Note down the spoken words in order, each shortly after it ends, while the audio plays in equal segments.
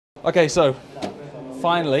Okay, so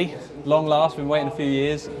finally, long last, been waiting a few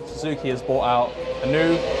years, Suzuki has brought out a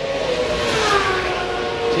new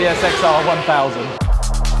GSX-R 1000.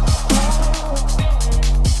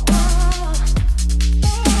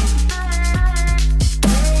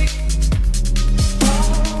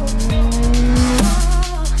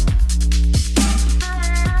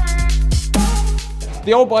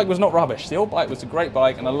 The old bike was not rubbish. The old bike was a great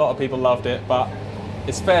bike and a lot of people loved it, but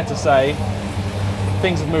it's fair to say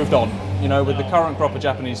things have moved on. You know, with the current crop of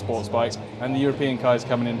Japanese sports bikes and the European guys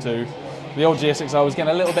coming into, the old GSX-R was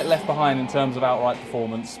getting a little bit left behind in terms of outright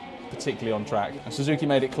performance, particularly on track. And Suzuki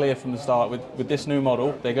made it clear from the start with this new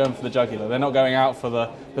model, they're going for the jugular. They're not going out for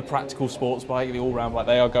the practical sports bike, the all-round bike.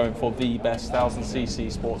 They are going for the best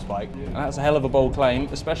 1000cc sports bike. And that's a hell of a bold claim,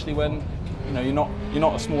 especially when you're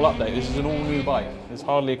not a small update. This is an all-new bike. There's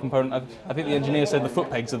hardly a component. I think the engineer said the foot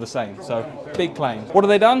pegs are the same. So big claim. What have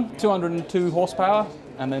they done? 202 horsepower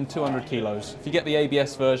and then 200 kilos. If you get the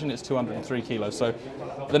ABS version, it's 203 kilos. So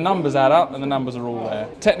the numbers add up and the numbers are all there.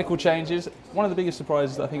 Technical changes. One of the biggest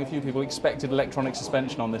surprises that I think a few people expected electronic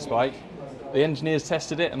suspension on this bike. The engineers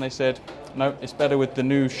tested it and they said, no, it's better with the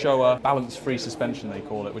new Showa balance-free suspension, they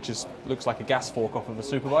call it, which looks like a gas fork off of a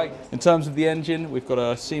superbike. In terms of the engine, we've got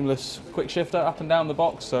a seamless quick shifter up and down the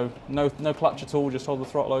box, so no clutch at all, just hold the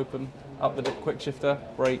throttle open, up the quick shifter,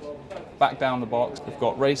 brake, back down the box. We've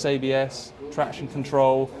got race ABS, traction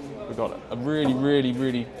control, we've got a really, really,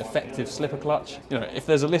 really effective slipper clutch. You know, if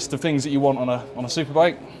there's a list of things that you want on a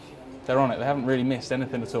superbike, they're on it. They haven't really missed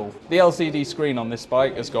anything at all. The LCD screen on this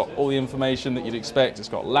bike has got all the information that you'd expect. It's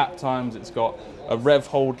got lap times, it's got a rev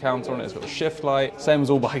hold counter on it, it's got a shift light. Same as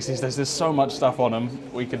all bikes these days, there's so much stuff on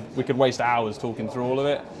them. We could waste hours talking through all of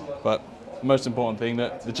it, but the most important thing,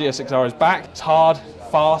 that the GSX-R is back. It's hard,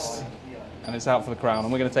 fast, and it's out for the crown.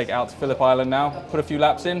 And we're going to take it out to Phillip Island now, put a few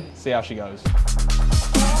laps in, see how she goes.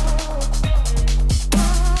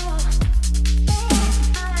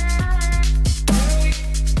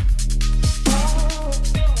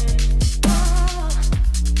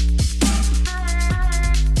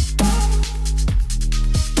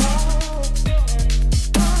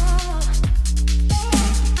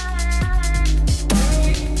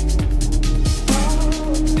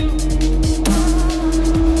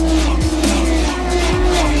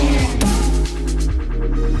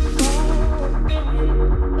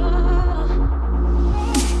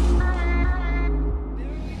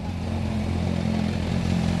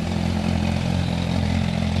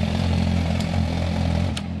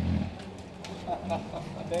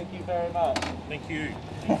 Thank you very much. Thank you.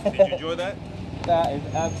 Did you enjoy that? That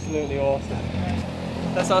is absolutely awesome.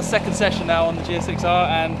 That's our second session now on the GSX-R,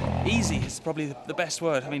 and easy is probably the best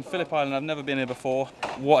word. I mean, Phillip Island, I've never been here before.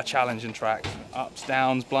 What a challenging track. Ups,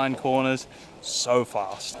 downs, blind corners, so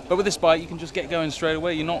fast. But with this bike, you can just get going straight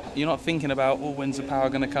away. You're not thinking about, oh, when's the power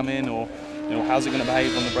going to come in, or how's it going to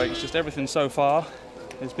behave on the brakes. Just everything so far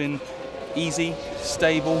has been easy,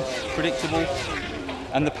 stable, predictable.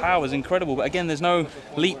 And the power is incredible, but again, there's no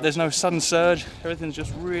leap, there's no sudden surge, everything's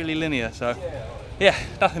just really linear. So yeah,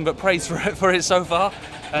 nothing but praise for it so far.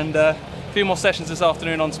 And a few more sessions this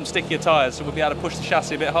afternoon on some stickier tyres, so we'll be able to push the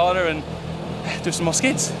chassis a bit harder and do some more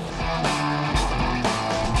skids.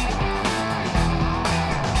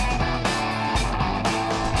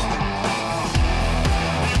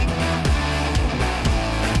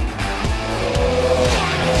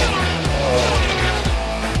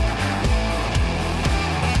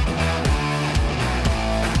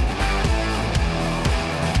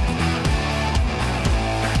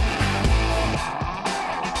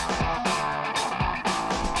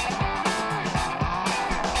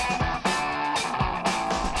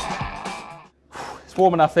 It's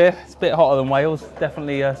warm enough here. It's a bit hotter than Wales.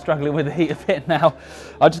 Definitely struggling with the heat a bit now.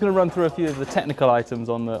 I'm just going to run through a few of the technical items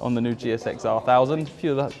on the new GSX-R 1000. A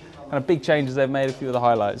few of the kind of big changes they've made. A few of the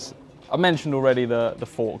highlights. I mentioned already the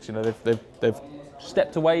forks. You know, they've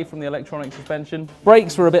stepped away from the electronic suspension.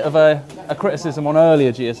 Brakes were a bit of a criticism on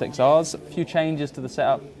earlier GSX-Rs. A few changes to the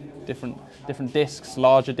setup. Different discs,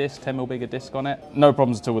 larger disc, 10mm bigger disc on it. No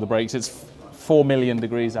problems at all with the brakes. It's 4 million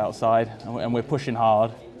degrees outside, and we're pushing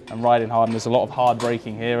hard and riding hard, and there's a lot of hard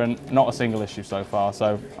braking here and not a single issue so far,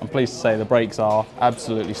 so I'm pleased to say the brakes are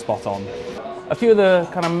absolutely spot on. A few of the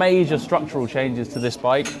kind of major structural changes to this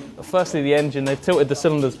bike. Firstly, the engine. They've tilted the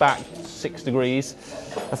cylinders back 6 degrees,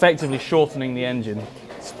 effectively shortening the engine.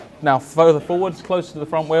 It's now further forwards, closer to the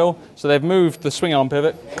front wheel, so they've moved the swing arm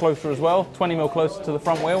pivot closer as well, 20mm closer to the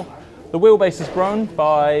front wheel. The wheelbase has grown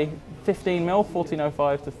by 15mm,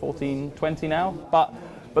 1405 to 1420 now, but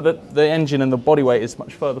the engine and the body weight is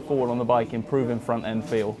much further forward on the bike, improving front end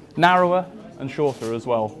feel. Narrower and shorter as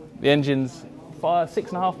well. The engine's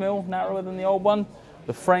 6.5mm narrower than the old one.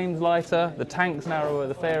 The frame's lighter, the tank's narrower,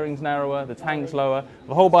 the fairing's narrower, the tank's lower.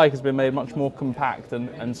 The whole bike has been made much more compact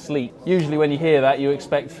and sleek. Usually when you hear that, you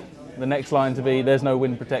expect the next line to be, there's no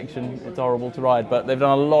wind protection, it's horrible to ride, but they've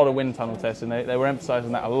done a lot of wind tunnel testing. They were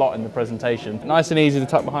emphasising that a lot in the presentation. Nice and easy to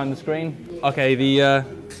tuck behind the screen. Okay, the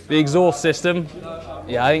exhaust system.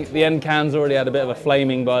 Yeah, I think the end can's already had a bit of a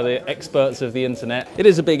flaming by the experts of the internet. It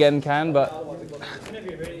is a big end can, but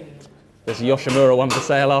there's a Yoshimura one for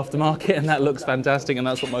sale aftermarket, and that looks fantastic, and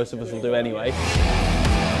that's what most of us will do anyway.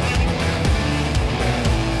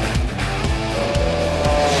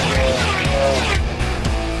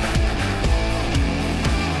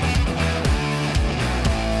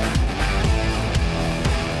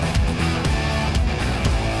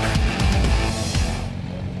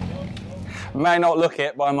 May not look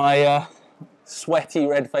it by my sweaty,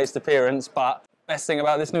 red-faced appearance, but best thing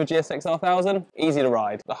about this new GSX-R 1000, easy to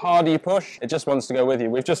ride. The harder you push, it just wants to go with you.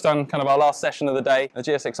 We've just done kind of our last session of the day. The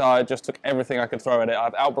GSX-R just took everything I could throw at it.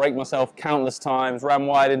 I've outbraked myself countless times, ran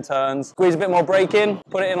wide in turns, squeeze a bit more brake in,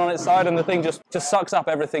 put it in on its side, and the thing just sucks up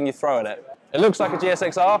everything you throw at it. It looks like a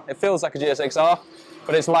GSX-R, it feels like a GSX-R,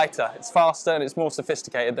 but it's lighter, it's faster, and it's more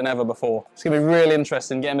sophisticated than ever before. It's going to be really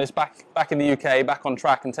interesting getting this back in the UK, back on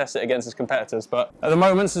track, and test it against its competitors. But at the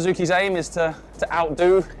moment, Suzuki's aim is to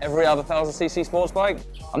outdo every other 1000cc sports bike.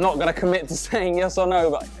 I'm not going to commit to saying yes or no,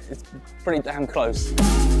 but it's pretty damn close.